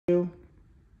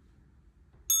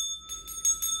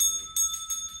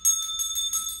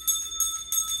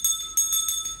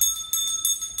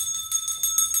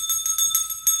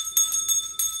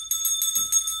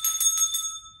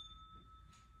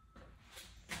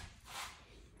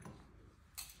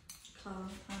Call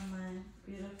upon my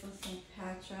beautiful St.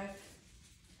 Patrick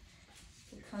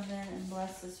to come in and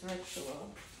bless this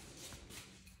ritual.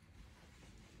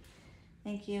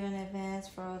 Thank you in advance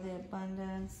for all the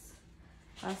abundance,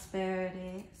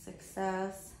 prosperity,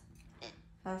 success,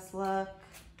 fast luck,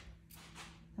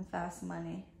 and fast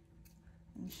money,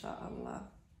 inshallah.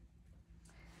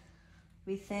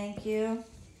 We thank you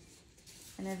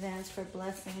in advance for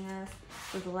blessing us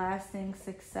with lasting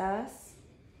success.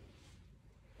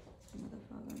 In the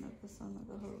Father, and of the Son, and of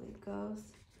the Holy Ghost.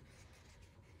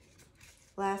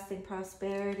 Lasting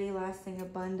prosperity, lasting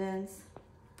abundance,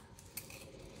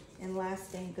 and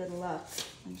lasting good luck,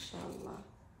 inshallah.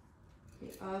 We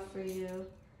offer you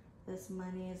this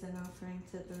money as an offering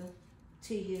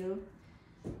to you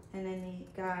and any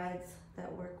guides that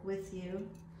work with you.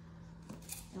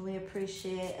 And we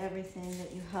appreciate everything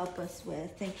that you help us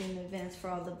with. Thank you in advance for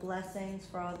all the blessings,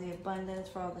 for all the abundance,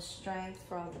 for all the strength,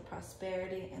 for all the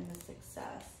prosperity and the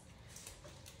success.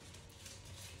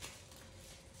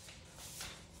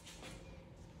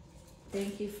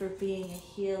 Thank you for being a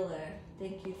healer.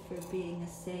 Thank you for being a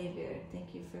savior.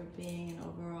 Thank you for being an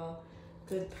overall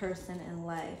good person in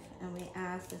life. And we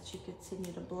ask that you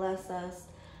continue to bless us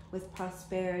with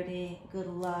prosperity, good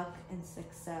luck, and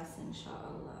success,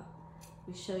 inshallah.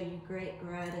 We show you great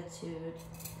gratitude.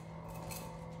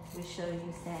 We show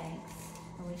you thanks.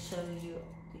 And we show you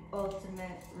the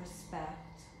ultimate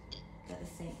respect that a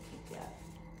saint could get.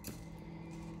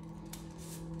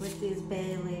 With these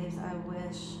bay leaves, I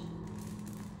wish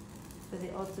for the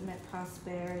ultimate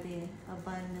prosperity,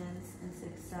 abundance, and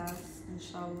success,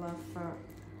 inshallah,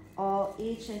 for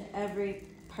each and every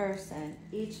person,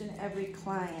 each and every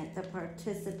client that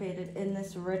participated in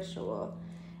this ritual,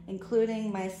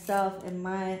 including myself and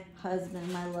my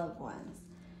husband, my loved ones.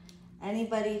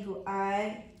 Anybody who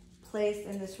I placed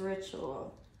in this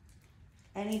ritual,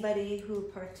 anybody who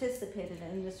participated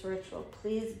in this ritual,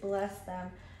 please bless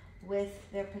them with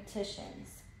their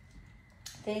petitions.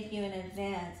 Thank you in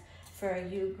advance for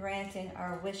you granting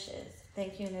our wishes.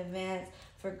 Thank you in advance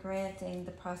for granting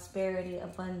the prosperity,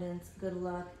 abundance, good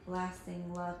luck,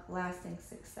 lasting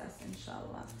success,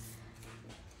 inshallah.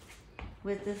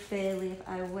 With this bay leaf,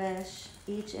 I wish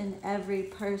each and every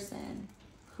person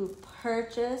who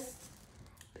purchased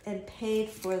and paid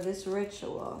for this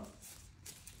ritual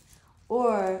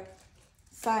or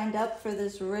signed up for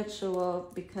this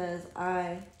ritual because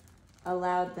I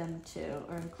allowed them to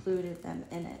or included them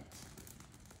in it,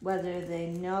 whether they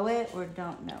know it or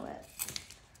don't know it.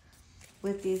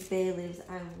 With these bay leaves,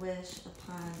 I wish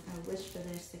for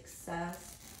their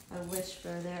success, I wish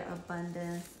for their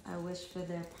abundance, I wish for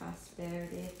their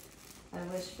prosperity, I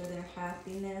wish for their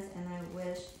happiness, and I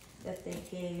wish that they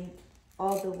gain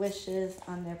all the wishes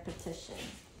on their petition,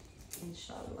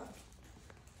 inshallah.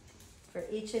 For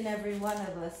each and every one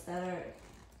of us that are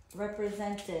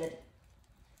represented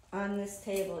on this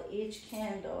table, each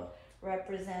candle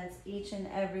represents each and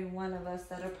every one of us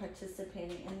that are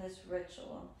participating in this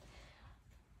ritual.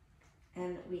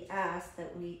 And we ask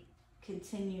that we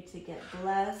continue to get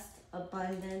blessed,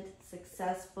 abundant,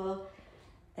 successful,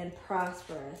 and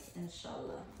prosperous,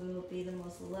 inshallah. We will be the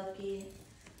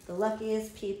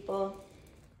luckiest people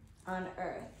on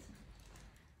earth.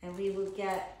 And we will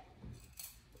get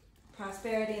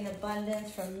prosperity and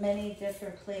abundance from many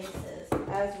different places,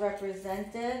 as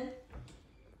represented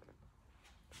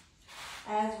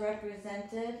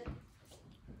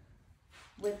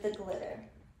with the glitter,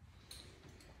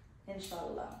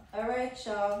 inshallah. All right,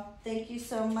 y'all. Thank you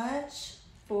so much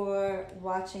for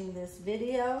watching this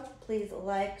video. Please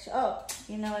like. Oh,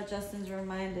 you know what? Justin's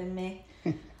reminded me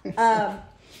to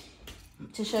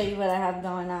show you what I have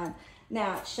going on.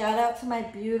 Now, shout out to my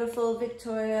beautiful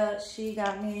Victoria. She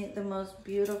got me the most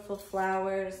beautiful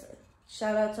flowers.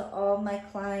 Shout out to all my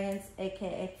clients,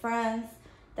 aka friends,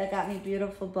 that got me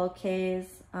beautiful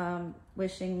bouquets,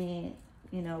 wishing me,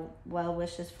 well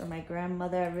wishes for my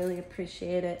grandmother. I really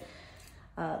appreciate it.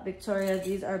 Victoria,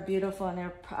 these are beautiful, and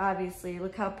they're obviously,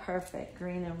 look how perfect,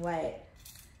 green and white.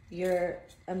 You're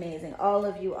amazing. All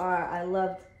of you are. I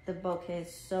love the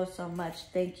bouquets so much.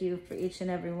 Thank you for each and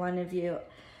every one of you.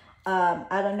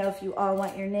 I don't know if you all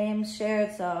want your names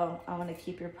shared, so I want to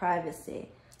keep your privacy,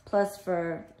 plus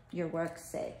for your work's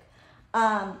sake.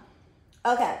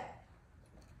 Okay.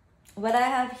 What I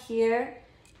have here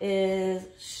is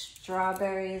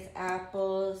strawberries,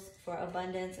 apples for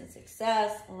abundance and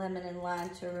success, lemon and lime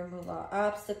to remove all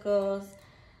obstacles,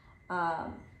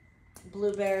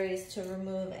 blueberries to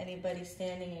remove anybody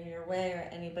standing in your way or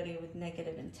anybody with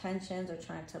negative intentions or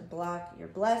trying to block your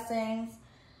blessings,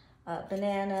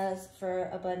 Bananas for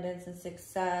abundance and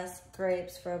success.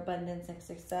 Grapes for abundance and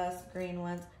success. Green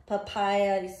ones.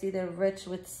 Papaya, you see they're rich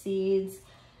with seeds.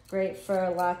 Great for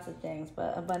lots of things,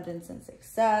 but abundance and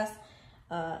success.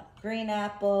 Green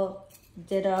apple,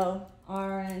 ditto.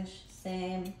 Orange,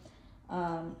 same.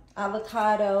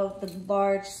 Avocado, the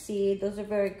large seed. Those are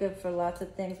very good for lots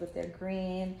of things, but they're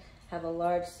green. Have a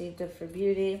large seed, good for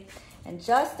beauty. And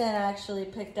Justin actually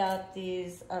picked out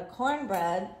these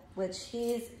cornbread, which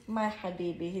he's my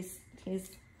habibi.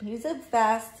 He's a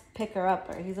fast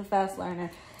picker-upper. He's a fast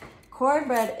learner.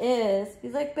 Cornbread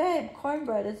he's like, babe,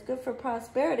 cornbread is good for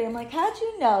prosperity. I'm like, how'd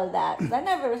you know that? 'Cause I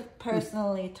never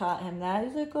personally taught him that.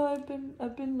 He's like, oh,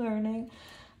 I've been learning.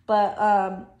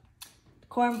 But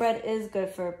cornbread is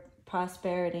good for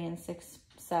prosperity and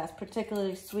success,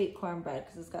 particularly sweet cornbread,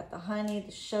 because it's got the honey,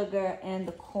 the sugar, and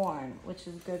the corn, which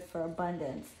is good for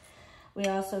abundance. We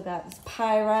also got this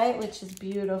pyrite, which is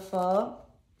beautiful.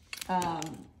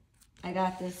 I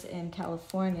got this in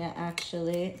California,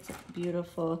 actually. It's a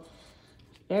beautiful,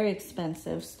 very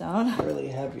expensive stone. Really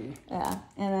heavy. Yeah.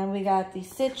 And then we got the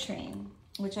citrine,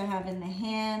 which I have in the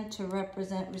hand to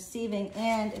represent receiving.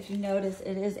 And if you notice,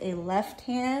 it is a left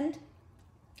hand.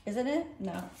 Isn't it?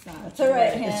 No, it's not. It's a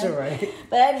right hand. It's a right.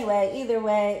 But anyway, either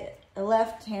way, a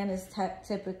left hand is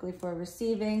typically for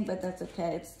receiving, but that's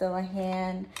okay. It's still a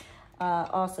hand.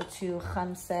 Also to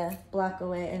khamsa, block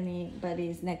away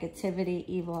anybody's negativity,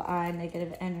 evil eye,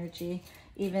 negative energy,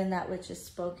 even that which is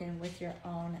spoken with your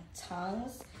own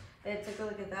tongues. Babe, take a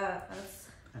look at that.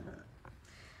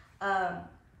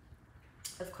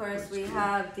 Of course, we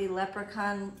have the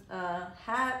leprechaun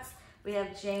hats. We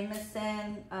have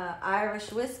Jameson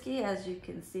Irish whiskey. As you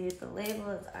can see at the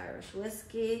label, it's Irish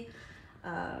whiskey.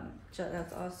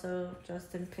 That's also,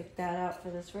 Justin picked that out for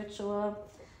this ritual.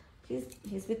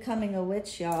 He's becoming a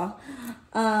witch, y'all.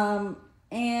 And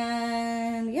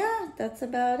yeah, that's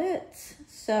about it.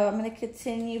 So I'm going to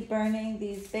continue burning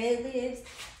these bay leaves,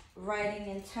 writing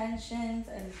intentions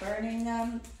and burning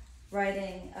them.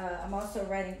 I'm also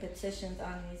writing petitions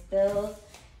on these bills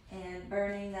and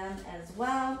burning them as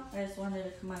well. I just wanted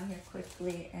to come on here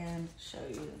quickly and show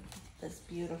you this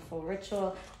beautiful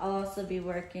ritual. I'll also be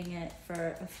working it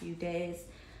for a few days.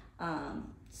 And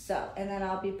then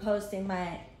I'll be posting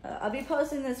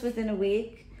this within a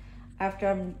week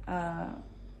after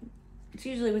it's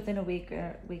usually within a week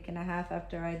or week and a half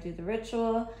after I do the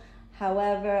ritual.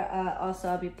 However, also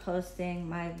I'll be posting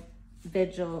my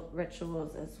vigil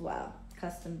rituals as well,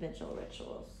 custom vigil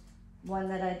rituals. One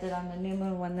that I did on the new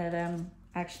moon, one that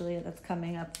that's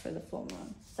coming up for the full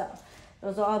moon. So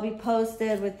those will all be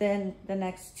posted within the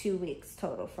next 2 weeks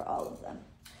total for all of them.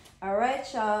 All right,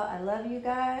 y'all. I love you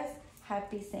guys.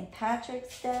 Happy St.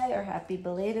 Patrick's Day, or happy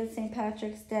belated St.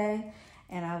 Patrick's Day.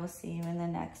 And I will see you in the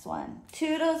next one.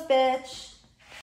 Toodles, bitch.